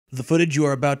The footage you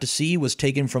are about to see was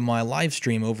taken from my live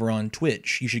stream over on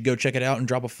Twitch. You should go check it out and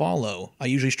drop a follow. I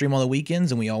usually stream on the weekends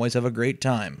and we always have a great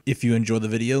time. If you enjoy the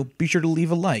video, be sure to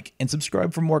leave a like and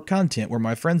subscribe for more content where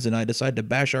my friends and I decide to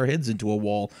bash our heads into a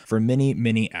wall for many,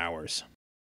 many hours.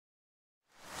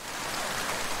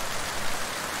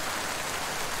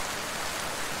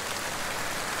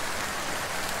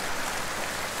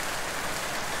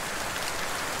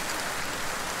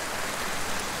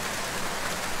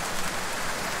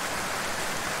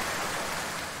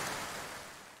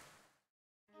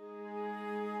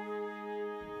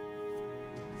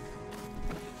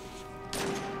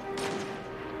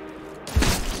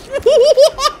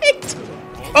 What?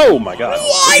 Oh my god.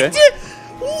 What? Okay.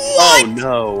 What? Oh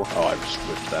no. Oh, I just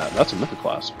switched that. That's a mythic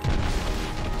class. I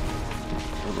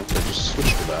don't know if I just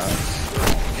switched to that.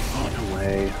 Oh, no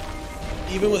way.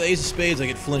 Even with Ace of Spades, I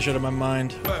get flinch out of my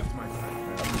mind.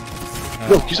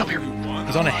 No, he's up here.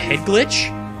 He's on a head glitch?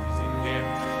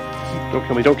 Don't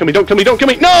kill me, don't kill me, don't kill me, don't kill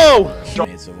me! No!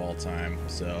 Teammates of all time,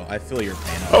 so I feel your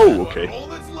pain. Oh, okay.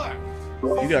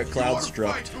 You got cloud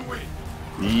struck.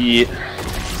 Yeah.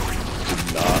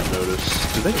 Did not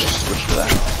notice. Did they just switch to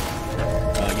that?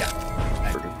 Yeah.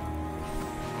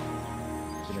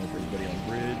 Everybody on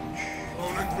bridge.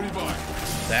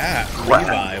 That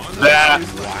revive. That.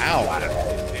 Wow.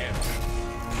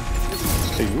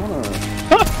 Hey, you wanna?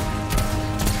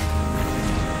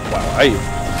 Wow,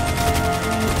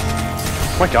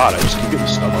 oh my god, I just keep getting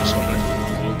stuck on something.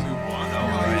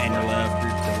 Right and your left.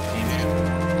 You're double teaming.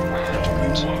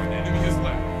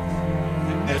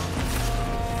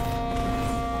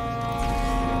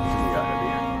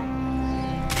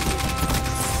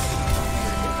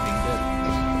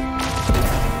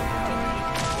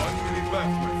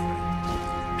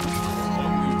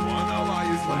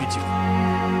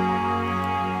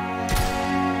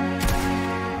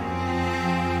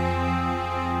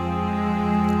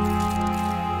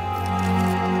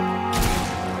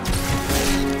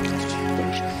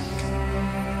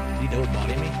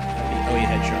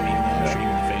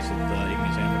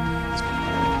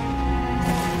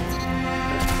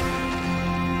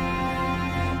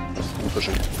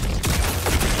 Pushing.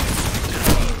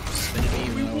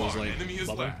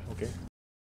 Okay.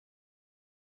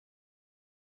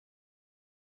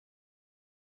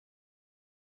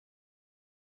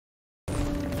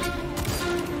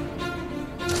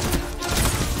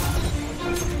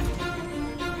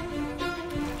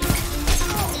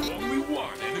 Only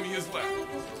one enemy is left.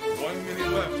 1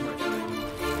 minute left, my friend.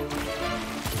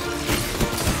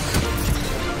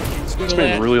 This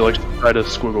man really likes to try to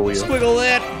squiggle you. Squiggle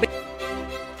that.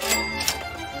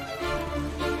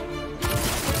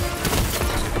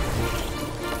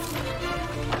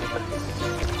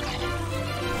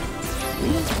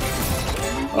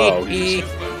 Oh, he's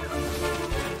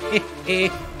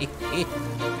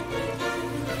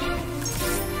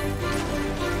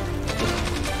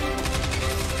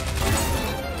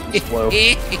slow.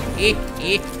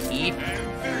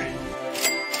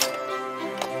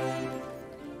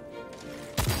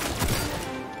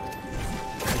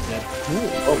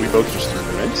 Oh, we both just threw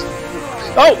grenades.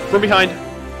 Oh, from behind.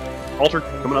 Alter,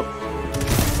 coming up.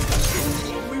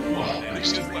 Oh,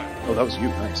 nice. Oh, that was you.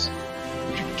 Nice.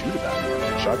 What did you do to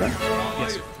that? Shotgun?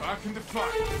 Yes. Back in the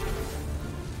fight.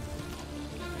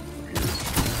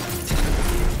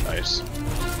 Nice.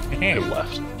 They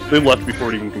left. They left before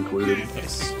it even concluded.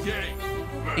 Yes.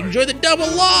 Enjoy the double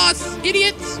loss,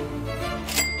 idiots!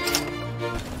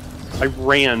 I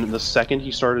ran the second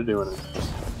he started doing it.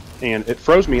 And it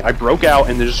froze me, I broke out,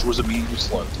 and it just was immediately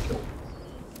slow to kill.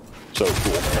 So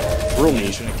cool. Real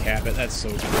neat. Shouldn't have cap it, that's so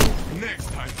cool.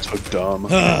 So dumb.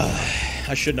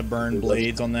 I shouldn't have burned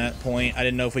blades on that point. I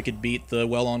didn't know if we could beat the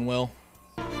well on well.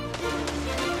 Oh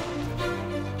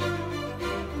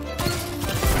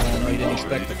no, you didn't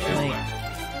expect the flank.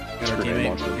 Got our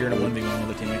teammate. You're in a 1v1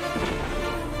 with a teammate.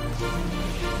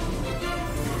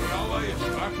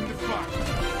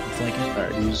 Flanking.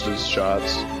 Alright, he used his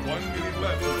shots. 1 minute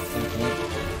left.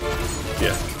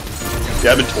 Yeah.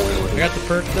 Yeah, I've been toying with I it. got the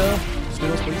perk though.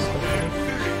 Squiggles, please.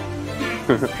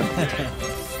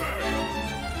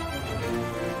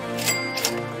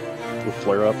 We'll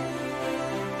flare up.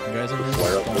 You guys in this?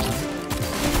 Flare up. You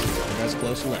guys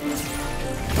close left.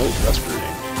 Oh, that's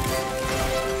grenade.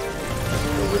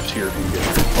 Go rift here if you can get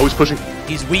here. Oh, he's pushing.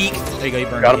 He's weak. There you go, you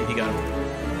burned Got him. him. He got him.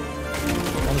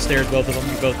 On the stairs, both of them.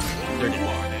 They're dead. They're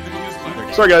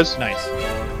dead. Sorry, guys. Nice.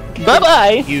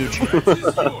 Bye-bye. Huge. Let's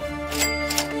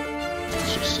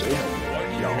just stay. I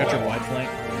got your wide flank.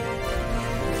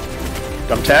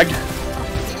 Got him tagged.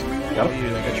 Got Oh, him. you.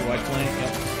 I got your wide flank.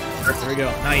 Yep. There we go.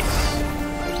 Nice.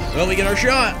 Well, we get our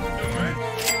shot.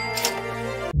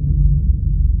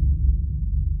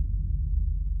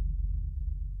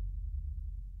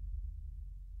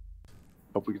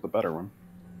 Hope we get the better one.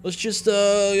 Let's just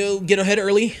get ahead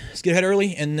early. Let's get ahead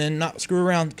early and then not screw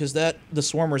around, because the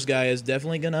Swarmers guy is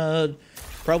definitely gonna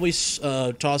probably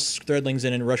toss Threadlings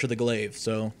in and rush with the glaive.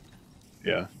 So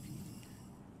Yeah.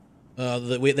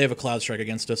 they have a cloud strike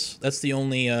against us. That's the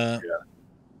only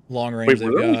long range Wait, they've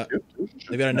really? got.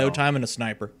 They've got a no time and a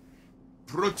sniper.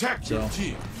 Protect your So.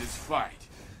 team in this fight.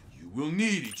 You will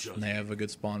need each And other. they have a good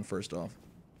spawn first off.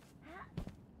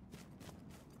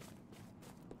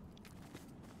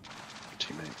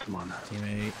 Teammate, come on.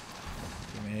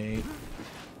 Teammate.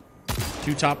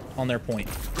 Two top on their point.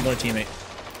 I'm going to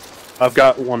teammate. I've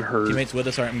got one hurt. Teammate's with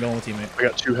us. Alright, I'm going with teammate. I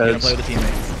got 2 I'm gonna heads. play with the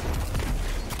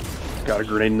teammate. Got a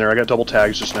grenade in there. I got double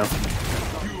tags just now.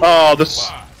 Oh, this.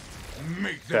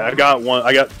 Make Okay, them I got one.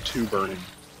 I got 2 burning.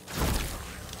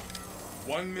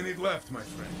 1 minute left, my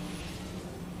friend.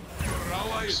 Your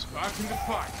ally is back in the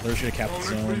fight. They're just gonna cap the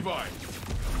Opponent zone. revived.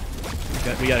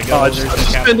 We gotta go. Oh, I They're just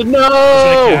just gonna cap- suspended. they're just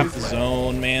gonna cap No! the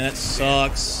zone, man. That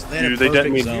sucks. They had Dude, a they perfect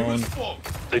detonated- zone. Fault.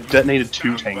 They detonated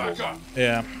 2 Stand back tangles. up.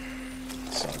 Yeah.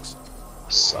 Sucks.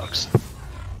 Sucks.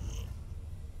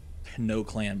 No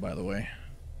clan, by the way.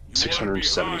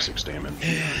 676 damage.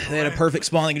 They had a perfect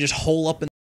spawn. They could just hole up in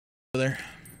there.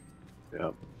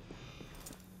 Yep.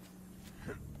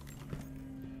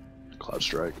 Cloud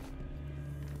strike.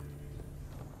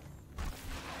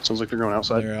 Sounds like they're going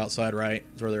outside. They're outside right.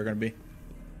 That's where they're gonna be.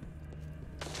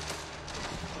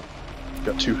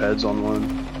 Got 2 heads on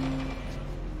one.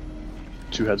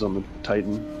 2 heads on the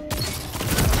Titan.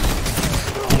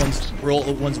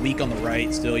 One's weak on the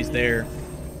right. Still, he's there.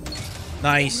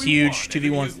 Nice, huge.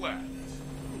 2v1.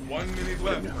 1 minute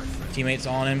left, my friend. Teammates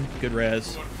on him. Good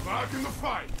res. You're back in the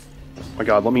fight. Oh my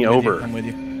god, let me I'm with you, over. I'm with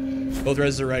you. Both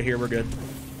reses are right here. We're good.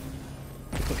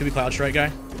 Could be Cloud Strike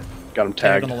guy. Got him Tagged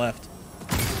tagged. on the left.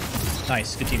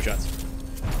 Nice. Good team shots.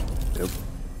 Yep.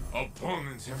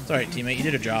 Opponents have It's alright, teammate. You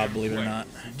did a job, believe it or not.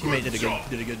 Teammate did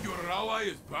a good. Your ally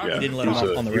is back. Yeah, He didn't let he him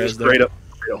was off on the he was res, though. great at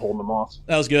holding them off.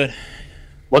 That was good.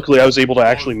 Luckily, I was able to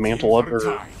actually mantle up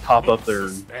or top up their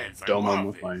dome them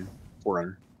with my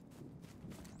Forerunner.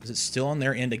 Is it still on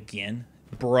their end again?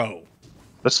 Bro.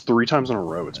 That's 3 times in a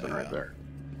row it's been Yeah. right there.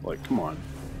 Like, come on.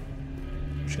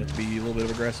 Just have to be a little bit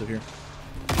of aggressive here.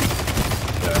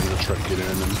 Yeah, I'm gonna try to get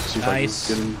in and see if Nice.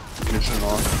 I can get him finishing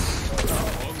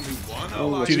off. Only one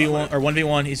ally. 2v1 or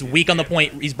 1v1. He's weak on the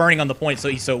point. He's burning on the point, so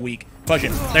he's so weak. Push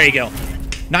him. There you go.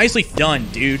 Nicely done,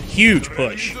 dude. Huge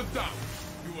push. You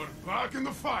are back in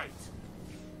the fight.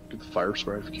 Get the fire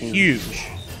spray if you can. Huge.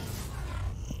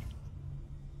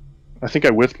 I think I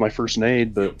whiffed my first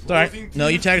nade, but It's alright. No,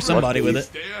 you tagged somebody with it.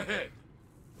 Stay ahead.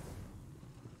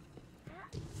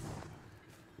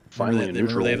 finally a Remember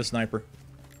neutral. they have a sniper.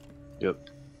 Yep.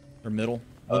 Or middle.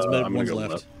 One's middle, I'm gonna one's go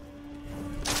left.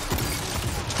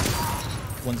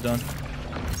 One's done.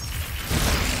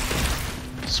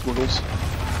 Squiggles.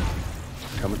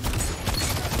 Coming.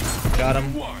 Got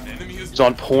him. One enemy is He's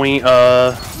on point.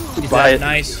 He's Buy dead. it.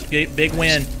 Nice. Big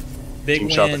win. Big Team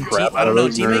win. shot the crap I out don't of know.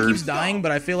 those Teammate nerds. keeps dying,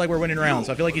 but I feel like we're winning rounds.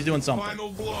 So I feel like he's doing something.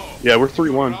 final blow. Yeah, we're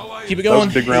 3-1. Keep it That was going.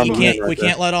 a big round We to can't, win right we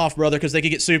can't there. let off, brother, because they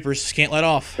could get supers. Can't let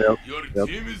off. Yep. Your Yep.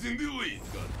 team is in the lead.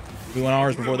 We want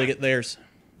ours before they get theirs.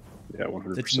 Yeah,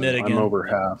 100%. It's mid again. I'm over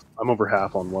half. I'm over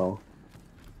half on well.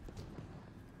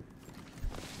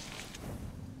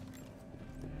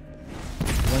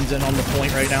 One's in on the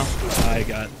point right now. I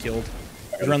got killed.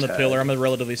 He's around the tagged. pillar. I'm a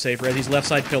relatively safe res. He's left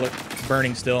side pillar.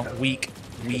 Burning still. Weak.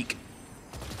 Weak.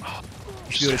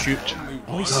 You should be able to shoot.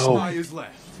 Only one No. ally is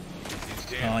left.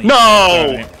 Oh, he's- No!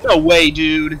 alright. No way,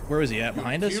 dude. Where was he at?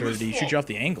 Behind us, or did he shoot you off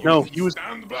the angle? No, he was.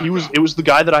 It was the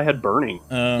guy that I had burning.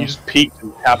 Oh. He just peeked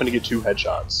and happened to get 2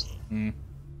 headshots,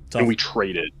 Tough. and we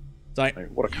traded. It's, like- Like,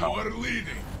 what a You cop. are leading.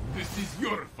 This is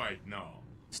your fight now.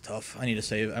 it's tough. I need to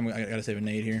save. I gotta save a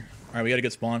nade here. All right, we got a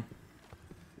good spawn.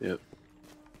 Yep.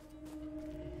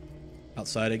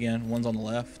 Outside again. One's on the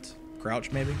left.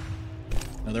 Crouch maybe.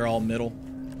 No, they're all middle.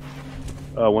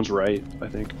 One's right, I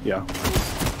think. Yeah.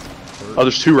 Oh,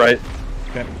 there's 2 right.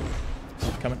 Okay.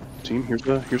 Coming. Team, here's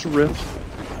a rift.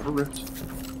 I have a rift.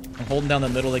 I'm holding down the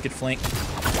middle. They could flank.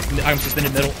 I'm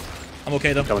suspended middle. I'm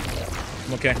okay though. Coming.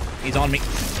 I'm okay. He's on me.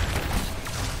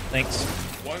 Thanks.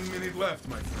 1 minute left,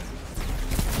 my friend.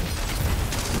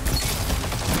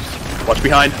 Watch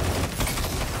behind.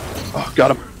 Oh,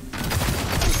 got him.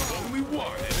 Only one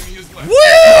enemy is left.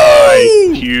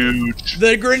 Woo! Nice. Huge.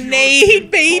 The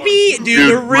grenade, baby! Dude,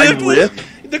 Dude, the rift my was...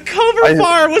 rift? The cover I-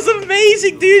 fire was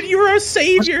amazing, dude! You were a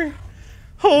savior!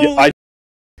 Holy... Yeah,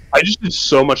 I just did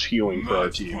so much healing for our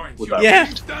team with that. Yeah,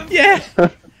 rift. yeah!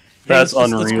 That's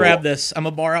Let's unreal. grab this. I'm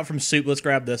a bar out from soup. Let's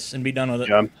grab this and be done with it.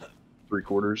 Yeah, I'm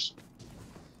 3/4.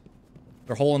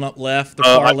 They're holding up left. They're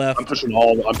far left. I'm pushing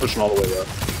all the way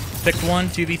left. Picked one.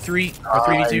 2v3 or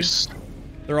 3v2. Nice.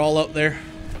 They're all up there.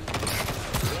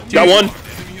 Got one.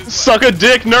 Suck a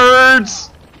dick,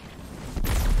 nerds.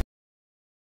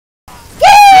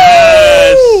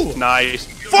 Yes. Nice.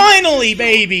 Finally,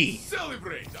 baby.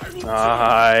 Celebrate. I will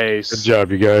Nice. Good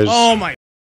job, you guys. Oh my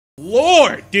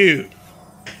lord, dude.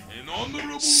 an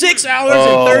honorable 6 win. hours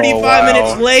and 35 wow.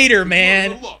 minutes later, Learned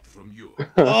man. a lot from you.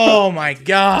 Oh my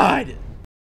god.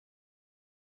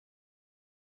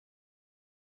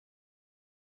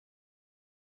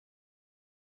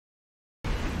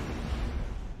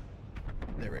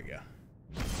 There we go.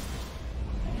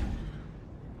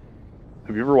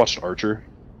 Have you ever watched Archer?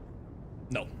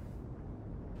 No.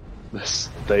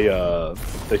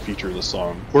 They feature this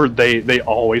song, or they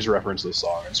always reference this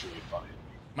song. It's really funny.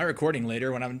 My recording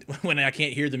later when I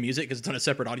can't hear the music because it's on a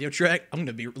separate audio track, I'm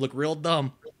gonna look real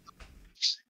dumb.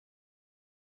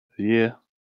 Yeah,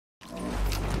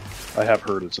 I have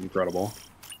heard it's incredible.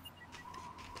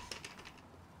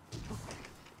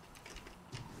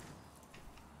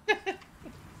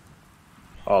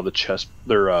 Oh, the chest.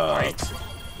 They're Fight,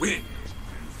 win, and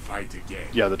fight again.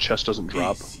 yeah, the chest doesn't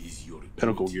drop. This is your ability.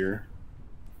 Pinnacle gear.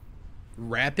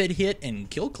 Rapid hit and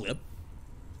kill clip.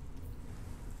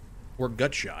 Or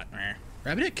gut shot.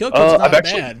 Rapid hit kill clip's not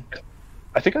bad.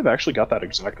 I think I've actually got that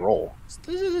exact roll.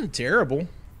 This isn't terrible.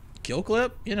 Kill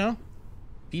clip, you know.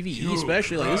 PvE You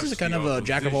especially. Like this is a kind of a crossed the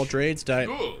jack of all opposition. trades type.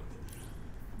 Good.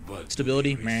 But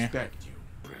Stability, we meh. respect you,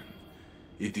 friend.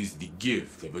 It is the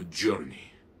gift of a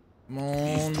journey. Come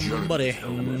on, These journeys buddy.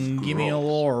 help us Give me a grow.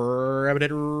 little rapid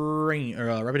hit ring,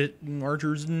 rapid hit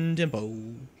archers and tempo.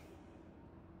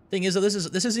 Thing is, though, this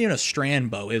isn't even a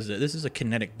strand bow, is it? This is a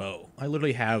kinetic bow. I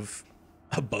literally have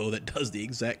a bow that does the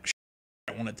exact shit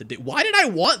I want it to do. Why did I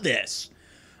want this?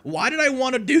 Why did I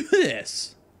want to do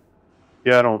this?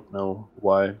 Yeah, I don't know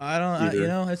why. I don't. either. You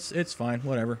know, it's fine.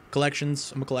 Whatever.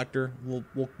 Collections. I'm a collector. We'll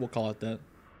call it that.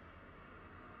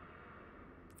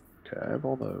 Okay, I have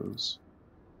all those.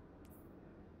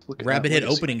 Look at Rapid that hit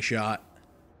legacy. opening shot.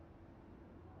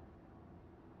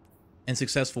 And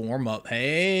successful warm up.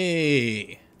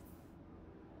 Hey.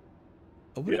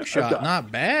 Opening Yeah, I've shot, got-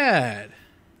 not bad.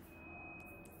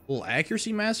 Little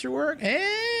accuracy masterwork.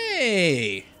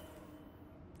 Hey.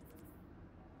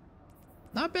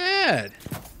 Not bad.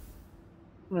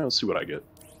 Yeah, let's see what I get.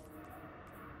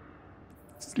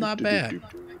 It's not bad.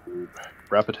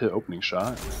 Rapid hit opening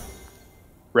shot.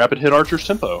 Rapid hit archer's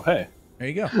tempo. Hey. There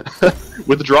you go.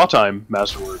 With the draw time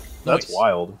masterwork. That's Nice.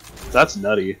 wild. That's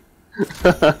nutty.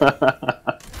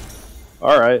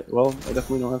 Alright, well, I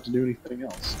definitely don't have to do anything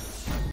else.